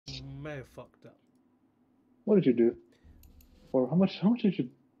may have fucked up. What did you do? Or how much did you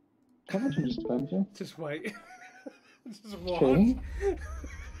spend, Jay? Just wait. Just what? Okay.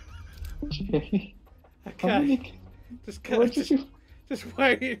 Okay. Okay. Just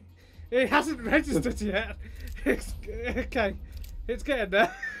wait. It hasn't registered yet. Okay. It's getting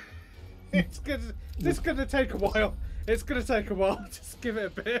there. It's gonna take a while. It's gonna take a while. Just give it a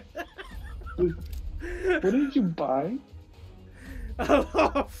bit. What did you buy?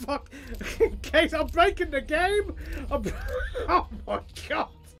 Oh fuck! In case I'm breaking the game. Oh my god!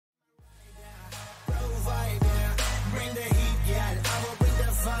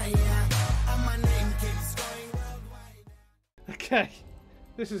 Okay,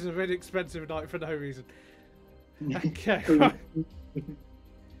 this is a really expensive night for no reason. Okay, right.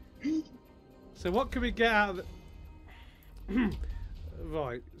 So what can we get out of the...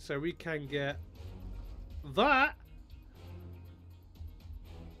 Right, so we can get that.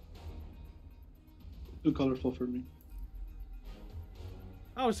 Too colorful for me.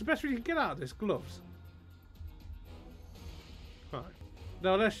 Oh, it's the best we can get out of this. Gloves. Right.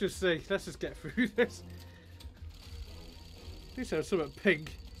 No, let's just see. Let's just get through this. At least there's something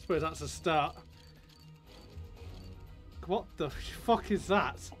pink. I suppose that's a start. What the fuck is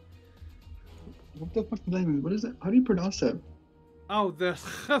that? What the fuck did I mean? What is it? How do you pronounce that? Oh, the...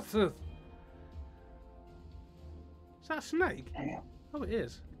 Is that a snake? Oh, it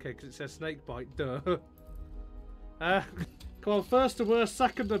is. Okay, because it says snake bite. Duh. Come on, first to worst,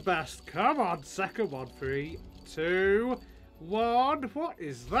 second to best. Come on, second one. 3, 2, 1. What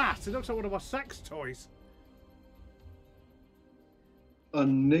is that? It looks like one of my sex toys. A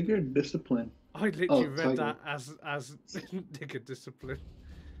nigger discipline. I literally read that as nigger discipline.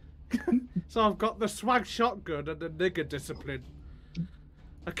 So I've got the swag shotgun and the nigger discipline.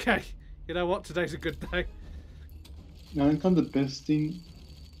 Okay, you know what? Today's a good day. Now it comes the best thing.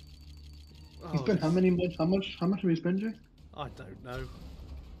 Oh, You spent how much have you spent, Jay? I don't know.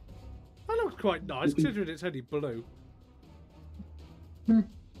 That looks quite nice considering it's only blue. Don't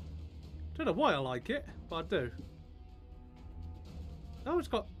know why I like it, but I do. Oh, it's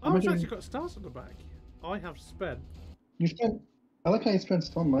actually got stars on the back. I have spent. I like how you spent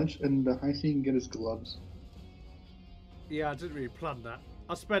so much, and the highest you can get is gloves. Yeah, I didn't really plan that.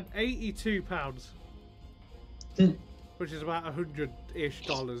 I spent £82, which is about $100-ish.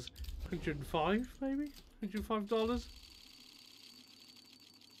 105 maybe? $105?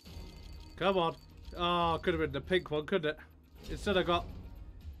 Come on. Oh, could have been the pink one, couldn't it? Instead I got...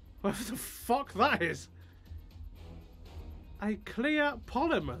 Whatever the fuck that is. A clear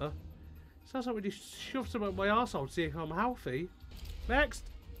polymer? Sounds like when you shove some up my arsehole to see if I'm healthy. Next.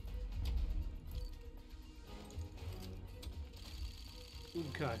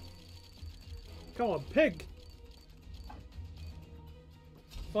 Okay. Go on, pig.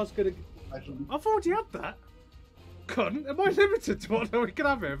 If I was gonna... I've already had that. Cunt, am I limited to what we can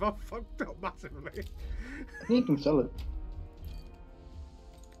have here if I fucked up massively? I think you can sell it.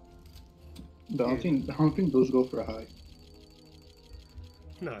 But I don't think those go for a high.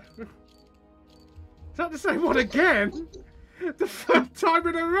 No. Is that the same one again? The third time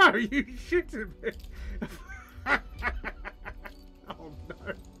in a row, you shitting me. Oh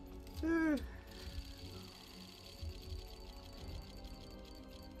no.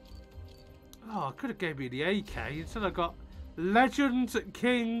 Oh, I could have gave me the AK. Instead I got Legend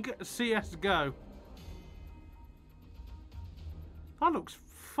King CSGO. That looks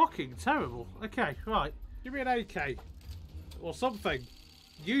fucking terrible. Okay, right. Give me an AK. Or something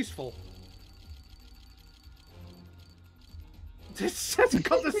useful. This has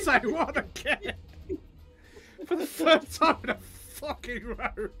got the same one again. For the third time in a fucking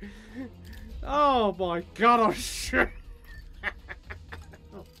row. Oh my god, I'm sure.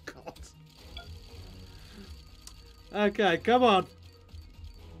 Oh god. Okay, come on.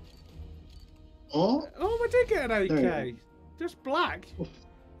 Oh, I did get an AK. Just black. You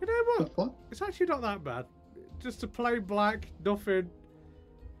know what? what? It's actually not that bad. Just a plain black, nothing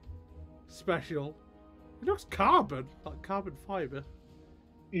special. It looks carbon, like carbon fibre.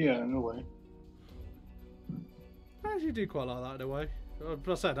 Yeah, no way. I actually do quite like that in a way. If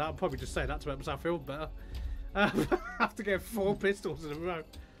I said that, I'll probably just say that to make myself feel better. I have to get 4 pistols in a row.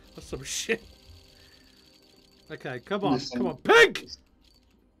 That's some shit. Okay, come on, come on, pig!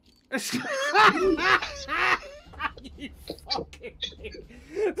 You fucking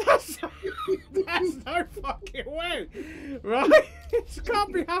that's no fucking way, right? This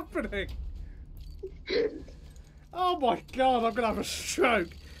can't be happening. Oh my god, I'm gonna have a stroke.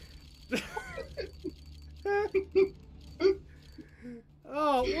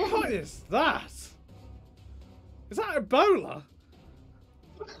 Oh, what is that? Is that Ebola?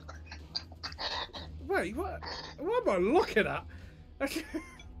 Wait, what am I looking at? It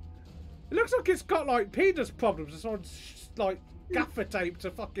looks like it's got like penis problems. It's on like gaffer tape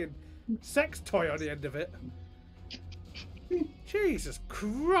to fucking sex toy on the end of it. Jesus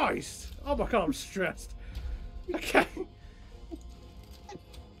Christ! Oh my god, I'm stressed. Okay.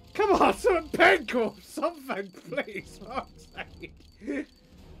 Come on, something pink or something, please. For fuck's sake. Did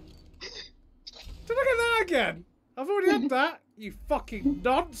I get that again? I've already had that, you fucking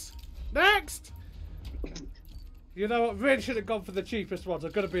nonce. Next! You know what? Really should have gone for the cheapest ones,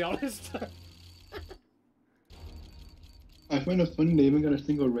 I'm gonna be honest. I find it funny they even got a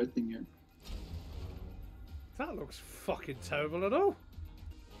single red thing yet. That looks fucking terrible at all.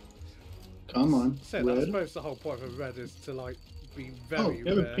 Come on. So red? I suppose the whole point of red is to like be very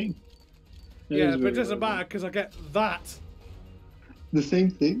yeah, rare. pink. Yeah, but it doesn't matter because I get that. The same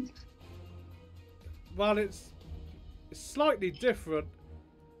thing? Well, it's slightly different.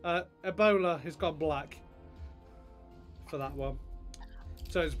 Ebola has gone black for that one.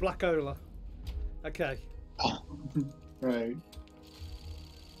 So it's Blackola. Okay. Right.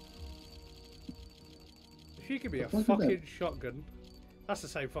 If you give me a fucking shotgun, that's the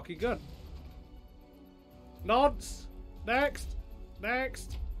same fucking gun. Nods. Next.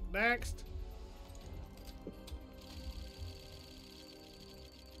 Next. Next.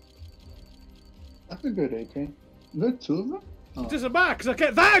 That's a good AK. Is there two of them? Oh. It doesn't matter because I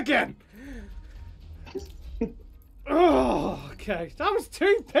get that again. Oh, okay. That was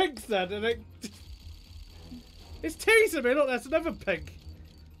two pinks then, and it's teasing me. Look, there's another pink.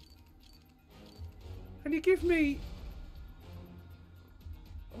 And you give me...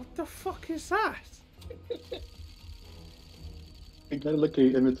 What the fuck is that? I gotta look at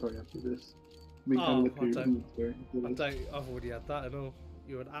your inventory after this. We gotta look at your inventory. inventory. I've already had that and all.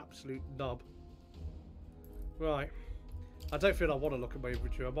 You're an absolute knob. Right. I don't feel I want to look at my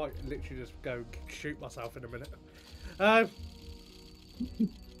inventory. I might literally just go shoot myself in a minute. I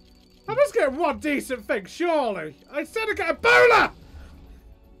must get one decent thing, surely. I said I get a bowler!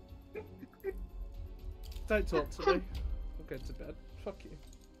 Don't talk to me. I'm going to bed. Fuck you.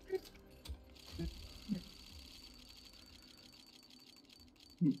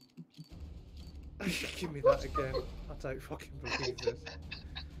 Give me that again. I don't fucking believe this.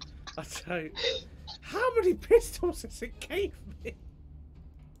 I don't. How many pistols has it gave me?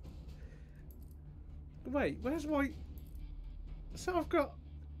 Wait, where's my... So I've got...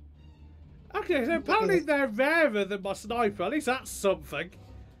 Okay, so apparently they're rarer than my sniper. At least that's something.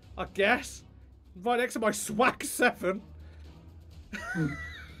 I guess. Right next to my Swag 7.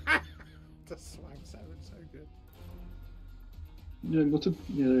 The Swag 7, so good. Yeah, go to...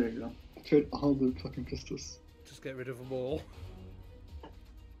 Yeah, there you go. Trade all the fucking pistols. Just get rid of them all.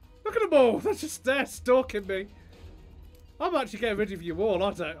 Look at them all! They're just there stalking me. I'm actually getting rid of you all.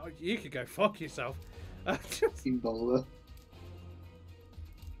 I don't... You can go fuck yourself. Just... Ebola.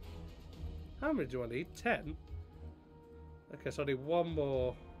 How many do I need? 10? Okay, so I need one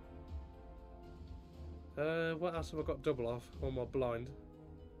more. What else have I got double of? One more blind.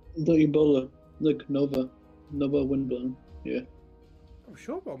 The Ebola. Look, Nova. Nova Windblown. Yeah. I'm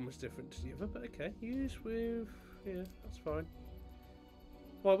sure one was different to the other, but okay. Use with... Yeah, that's fine.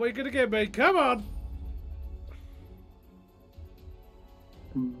 What are you going to give me? Come on!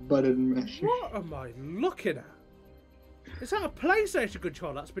 Button masher. What am I looking at? Is that a PlayStation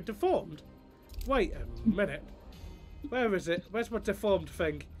controller that's been deformed? Wait a minute. Where is it? Where's my deformed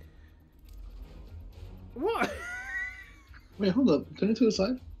thing? What? Wait, hold up. Turn it to the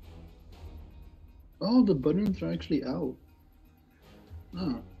side. Oh, the buttons are actually out.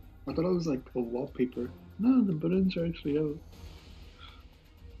 Oh, I thought it was like a wallpaper. No, the buttons are actually out.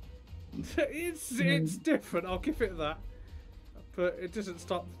 It's different, I'll give it that. But it doesn't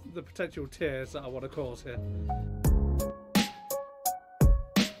stop the potential tears that I want to cause here.